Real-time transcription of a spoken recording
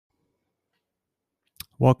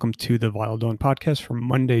Welcome to the Vital Dawn podcast for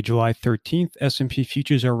Monday, July 13th. S&P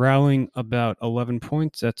futures are rallying about 11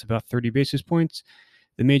 points. That's about 30 basis points.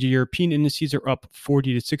 The major European indices are up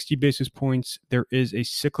 40 to 60 basis points. There is a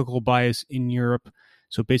cyclical bias in Europe.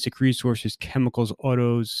 So basic resources, chemicals,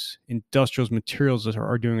 autos, industrials, materials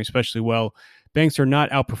are doing especially well. Banks are not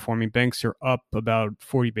outperforming. Banks are up about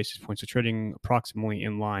 40 basis points, so trading approximately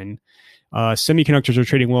in line. Semiconductors are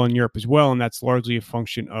trading well in Europe as well, and that's largely a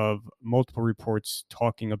function of multiple reports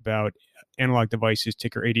talking about Analog Devices,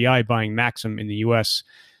 ticker ADI, buying Maxim in the U.S.,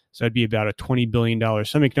 so that'd be about a $20 billion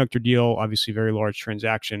semiconductor deal, obviously a very large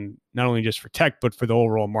transaction, not only just for tech, but for the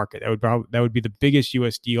overall market. That would be the biggest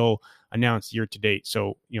U.S. deal announced year to date.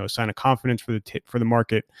 So, a sign of confidence for the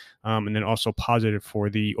market, and then also positive for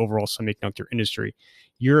the overall semiconductor industry.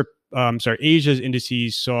 Asia's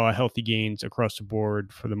indices saw healthy gains across the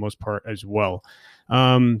board for the most part as well.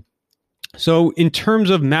 So in terms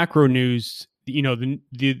of macro news,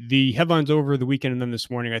 the headlines over the weekend and then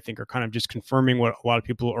this morning, I think, are kind of just confirming what a lot of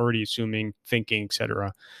people are already assuming, thinking, et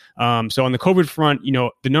cetera. So on the COVID front,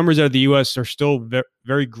 the numbers out of the U.S. are still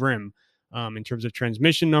very grim in terms of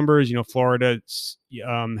transmission numbers. Florida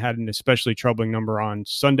had an especially troubling number on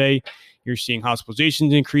Sunday. You're seeing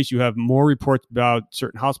hospitalizations increase. You have more reports about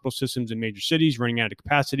certain hospital systems in major cities running out of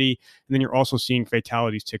capacity. And then you're also seeing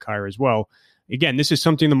fatalities tick higher as well. Again, this is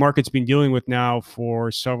something the market's been dealing with now for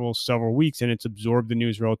several weeks, and it's absorbed the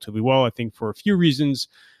news relatively well, I think, for a few reasons.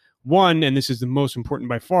 One, and this is the most important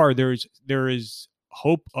by far, there is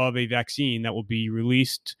hope of a vaccine that will be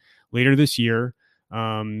released later this year.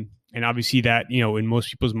 And obviously that, in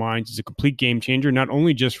most people's minds is a complete game changer, not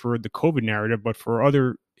only just for the COVID narrative, but for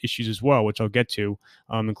other issues as well, which I'll get to,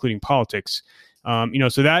 including politics.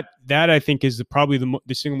 So that I think is probably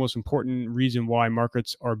the single most important reason why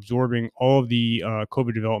markets are absorbing all of the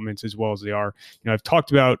COVID developments as well as they are. I've talked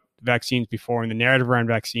about vaccines before and the narrative around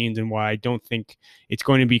vaccines and why I don't think it's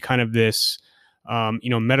going to be kind of this,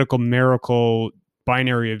 medical miracle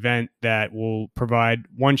binary event that will provide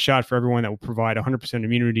one shot for everyone, that will provide 100%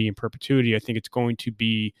 immunity in perpetuity. I think it's going to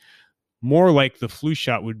be more like the flu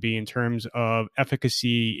shot would be in terms of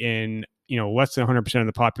efficacy in less than 100% of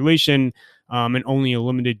the population, and only a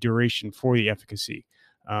limited duration for the efficacy.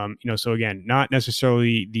 So again, not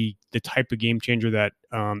necessarily the type of game changer that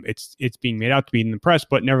it's being made out to be in the press,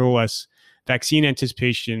 but nevertheless, vaccine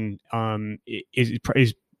anticipation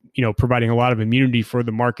is providing a lot of immunity for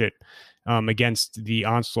the market against the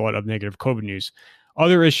onslaught of negative COVID news.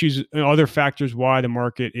 Other issues, other factors why the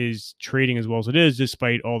market is trading as well as it is,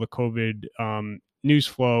 despite all the COVID news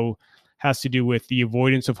flow, has to do with the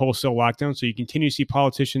avoidance of wholesale lockdown. So you continue to see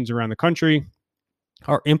politicians around the country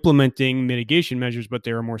are implementing mitigation measures, but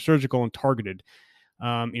they are more surgical and targeted.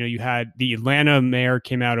 You had the Atlanta mayor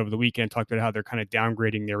came out over the weekend, talked about how they're kind of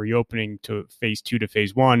downgrading their reopening to phase 2 to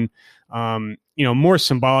phase 1. More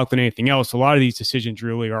symbolic than anything else. A lot of these decisions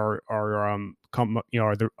really are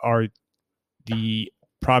the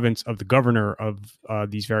province of the governor of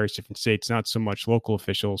these various different states, not so much local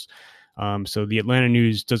officials. So the Atlanta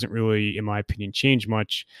news doesn't really, in my opinion, change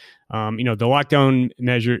much. The lockdown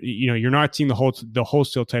measure, you're not seeing the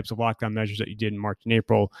wholesale types of lockdown measures that you did in March and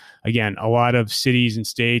April. Again, a lot of cities and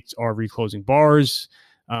states are reclosing bars,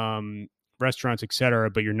 restaurants, et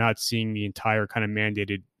cetera, but you're not seeing the entire kind of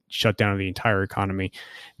mandated shutdown of the entire economy.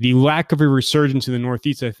 The lack of a resurgence in the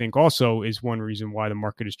Northeast, I think, also is one reason why the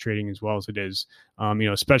market is trading as well as it is.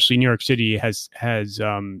 Especially New York City has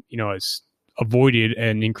avoided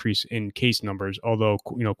an increase in case numbers, although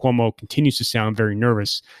Cuomo continues to sound very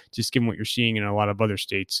nervous, just given what you're seeing in a lot of other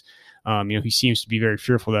states. He seems to be very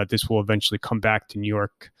fearful that this will eventually come back to New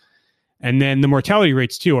York. And then the mortality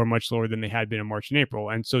rates too are much lower than they had been in March and April,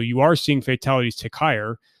 and so you are seeing fatalities tick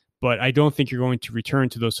higher. But I don't think you're going to return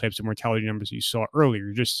to those types of mortality numbers you saw earlier.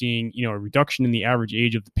 You're just seeing, a reduction in the average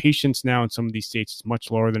age of the patients now in some of these states. It's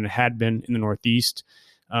much lower than it had been in the Northeast.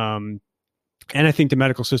 And I think the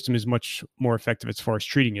medical system is much more effective as far as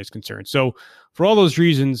treating is concerned. So for all those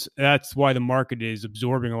reasons, that's why the market is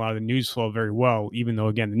absorbing a lot of the news flow very well, even though,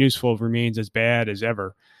 again, the news flow remains as bad as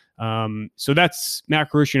ever. So that's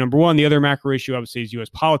macro issue number one. The other macro issue, I would say, is U.S.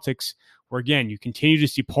 politics, where, again, you continue to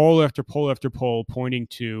see poll after poll after poll pointing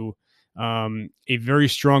to a very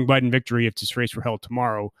strong Biden victory if this race were held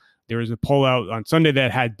tomorrow. There was a poll out on Sunday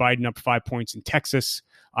that had Biden up 5 points in Texas.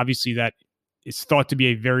 Obviously, that is thought to be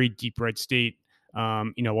a very deep red state.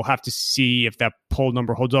 We'll have to see if that poll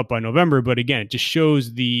number holds up by November. But again, it just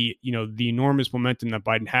shows the enormous momentum that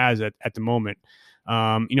Biden has at the moment.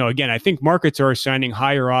 Again, I think markets are assigning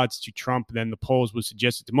higher odds to Trump than the polls would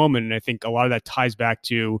suggest at the moment. And I think a lot of that ties back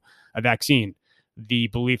to a vaccine, the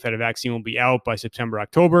belief that a vaccine will be out by September,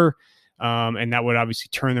 October. And that would obviously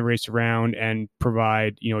turn the race around and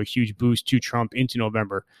provide, a huge boost to Trump into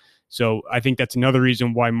November. So I think that's another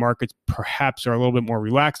reason why markets perhaps are a little bit more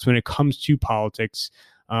relaxed when it comes to politics.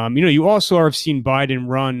 You also have seen Biden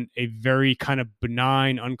run a very kind of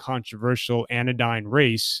benign, uncontroversial, anodyne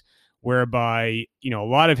race, whereby, a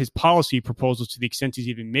lot of his policy proposals, to the extent he's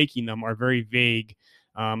even making them, are very vague.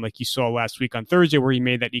 Like you saw last week on Thursday, where he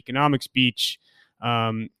made that economic speech.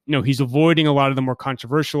 He's avoiding a lot of the more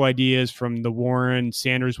controversial ideas from the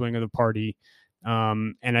Warren-Sanders wing of the party.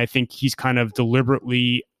 And I think he's kind of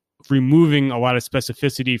deliberately removing a lot of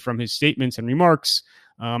specificity from his statements and remarks,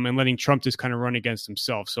 and letting Trump just kind of run against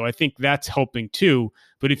himself. So I think that's helping too.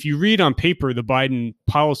 But if you read on paper the Biden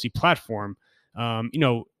policy platform,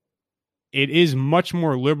 it is much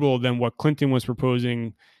more liberal than what Clinton was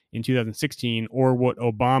proposing in 2016 or what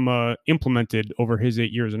Obama implemented over his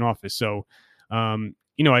 8 years in office. So,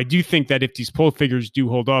 I do think that if these poll figures do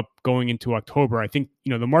hold up going into October, I think,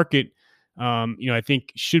 the market, I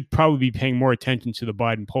think should probably be paying more attention to the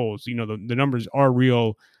Biden polls. The numbers are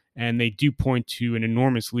real, and they do point to an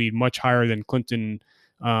enormous lead, much higher than Clinton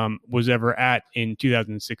was ever at in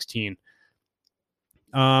 2016.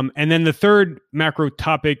 And then the third macro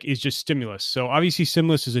topic is just stimulus. So obviously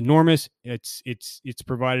stimulus is enormous. It's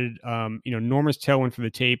provided, enormous tailwind for the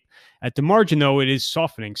tape. At the margin, though, it is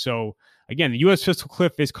softening. So again, the U.S. fiscal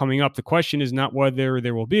cliff is coming up. The question is not whether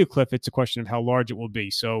there will be a cliff. It's a question of how large it will be.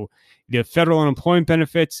 So the federal unemployment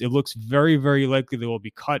benefits, it looks very, very likely they will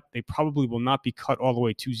be cut. They probably will not be cut all the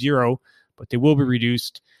way to zero, but they will be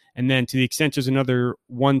reduced. And then to the extent there's another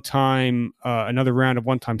round of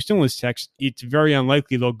one-time stimulus checks, it's very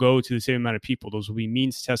unlikely they'll go to the same amount of people. Those will be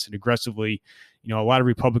means tested aggressively. A lot of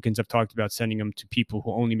Republicans have talked about sending them to people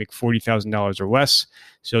who only make $40,000 or less.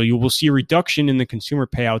 So you will see a reduction in the consumer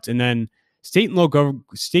payouts. And then state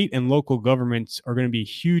and local governments are going to be a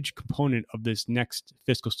huge component of this next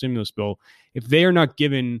fiscal stimulus bill. If they are not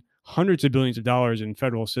given hundreds of billions of dollars in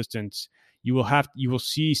federal assistance, you will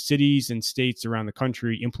see cities and states around the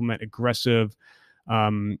country implement aggressive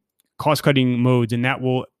cost-cutting modes, and that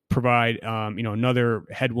will provide another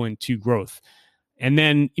headwind to growth. And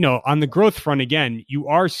then on the growth front, again, you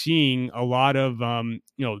are seeing a lot of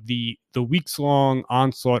the weeks-long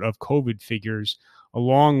onslaught of COVID figures,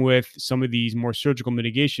 along with some of these more surgical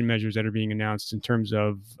mitigation measures that are being announced in terms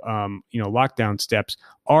of, lockdown steps,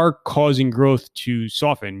 are causing growth to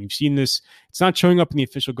soften. You've seen this. It's not showing up in the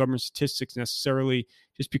official government statistics necessarily,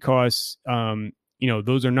 just because,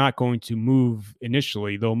 those are not going to move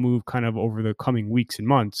initially. They'll move kind of over the coming weeks and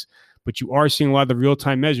months. But you are seeing a lot of the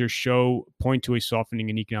real-time measures point to a softening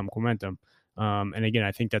in economic momentum. And again,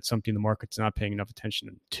 I think that's something the market's not paying enough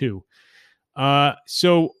attention to.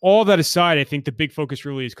 So all that aside, I think the big focus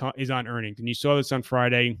really is on earnings, and you saw this on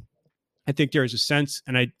Friday. I think there is a sense,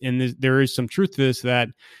 there is some truth to this, that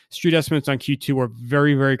street estimates on Q2 are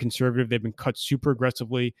very, very conservative. They've been cut super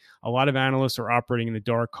aggressively. A lot of analysts are operating in the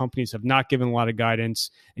dark. Companies have not given a lot of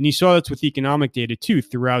guidance, and you saw this with economic data too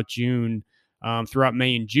throughout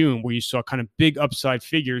May and June, where you saw kind of big upside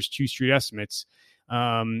figures to street estimates.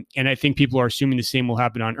 And I think people are assuming the same will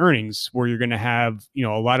happen on earnings, where you're going to have, a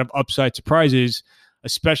lot of upside surprises,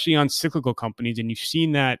 especially on cyclical companies. And you've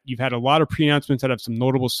seen that. You've had a lot of pre-announcements out of some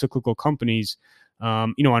notable cyclical companies.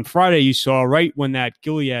 On Friday, you saw, right when that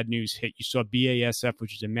Gilead news hit, you saw BASF,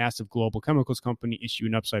 which is a massive global chemicals company, issue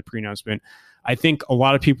an upside pre-announcement. I think a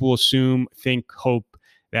lot of people will hope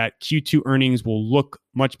that Q2 earnings will look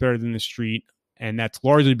much better than the street. And that's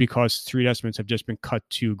largely because street estimates have just been cut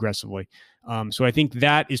too aggressively. So I think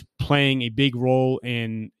that is playing a big role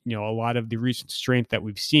in, a lot of the recent strength that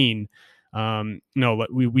we've seen.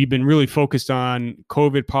 We've been really focused on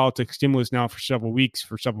COVID politics stimulus now for several weeks,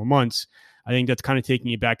 for several months. I think that's kind of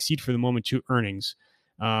taking a back seat for the moment to earnings.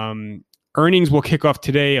 Earnings will kick off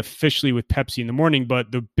today officially with Pepsi in the morning,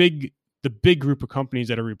 but the big group of companies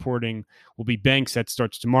that are reporting will be banks. That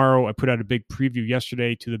starts tomorrow. I put out a big preview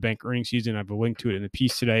yesterday to the bank earnings season. I have a link to it in the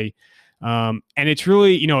piece today. And it's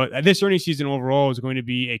really, this earnings season overall is going to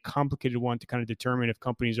be a complicated one to kind of determine if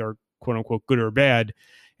companies are quote unquote good or bad.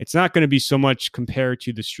 It's not going to be so much compared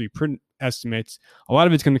to the street print estimates. A lot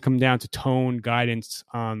of it's going to come down to tone, guidance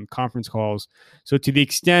on conference calls. So to the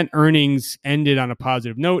extent earnings ended on a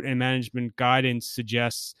positive note and management guidance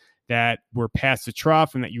suggests that we're past the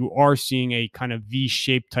trough and that you are seeing a kind of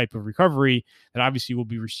V-shaped type of recovery, that obviously will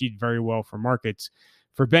be received very well for markets.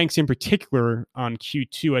 For banks in particular on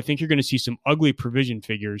Q2, I think you're going to see some ugly provision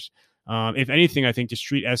figures. If anything, I think the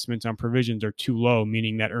street estimates on provisions are too low,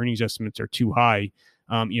 meaning that earnings estimates are too high.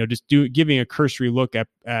 Giving a cursory look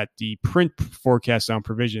at the print forecast on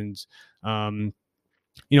provisions,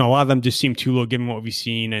 A lot of them just seem too low given what we've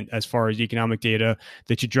seen and as far as economic data,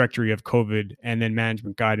 the trajectory of COVID, and then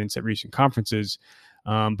management guidance at recent conferences.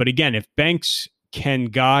 But again, if banks can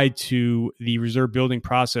guide to the reserve building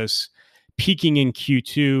process peaking in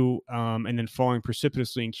Q2 and then falling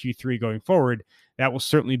precipitously in Q3 going forward, that will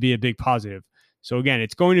certainly be a big positive. So again,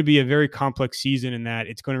 it's going to be a very complex season in that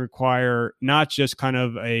it's going to require not just kind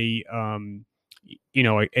of a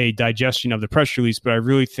digestion of the press release, but I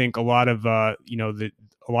really think a lot of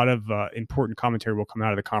important commentary will come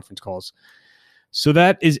out of the conference calls. So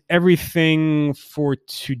that is everything for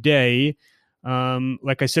today.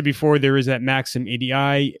 Like I said before, there is that Maxim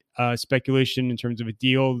ADI speculation in terms of a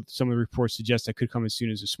deal. Some of the reports suggest that could come as soon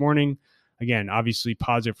as this morning. Again, obviously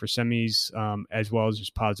positive for semis, as well as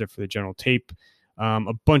just positive for the general tape.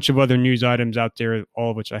 A bunch of other news items out there,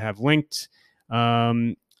 all of which I have linked.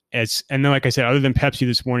 And then, like I said, other than Pepsi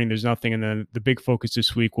this morning, there's nothing. And then the big focus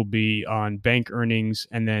this week will be on bank earnings.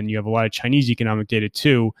 And then you have a lot of Chinese economic data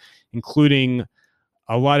too, including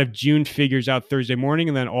a lot of June figures out Thursday morning.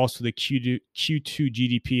 And then also the Q2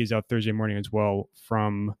 GDP is out Thursday morning as well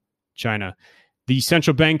from China. The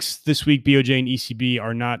central banks this week, BOJ and ECB,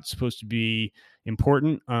 are not supposed to be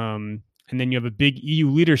important. And then you have a big EU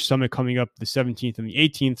leaders summit coming up the 17th and the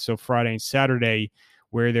 18th, so Friday and Saturday,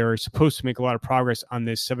 where they're supposed to make a lot of progress on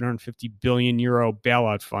this 750 billion euro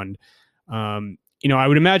bailout fund. I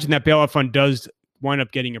would imagine that bailout fund does wind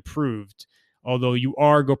up getting approved, although you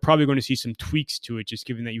are probably going to see some tweaks to it, just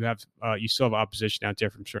given that you still have opposition out there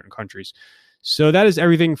from certain countries. So that is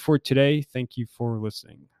everything for today. Thank you for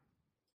listening.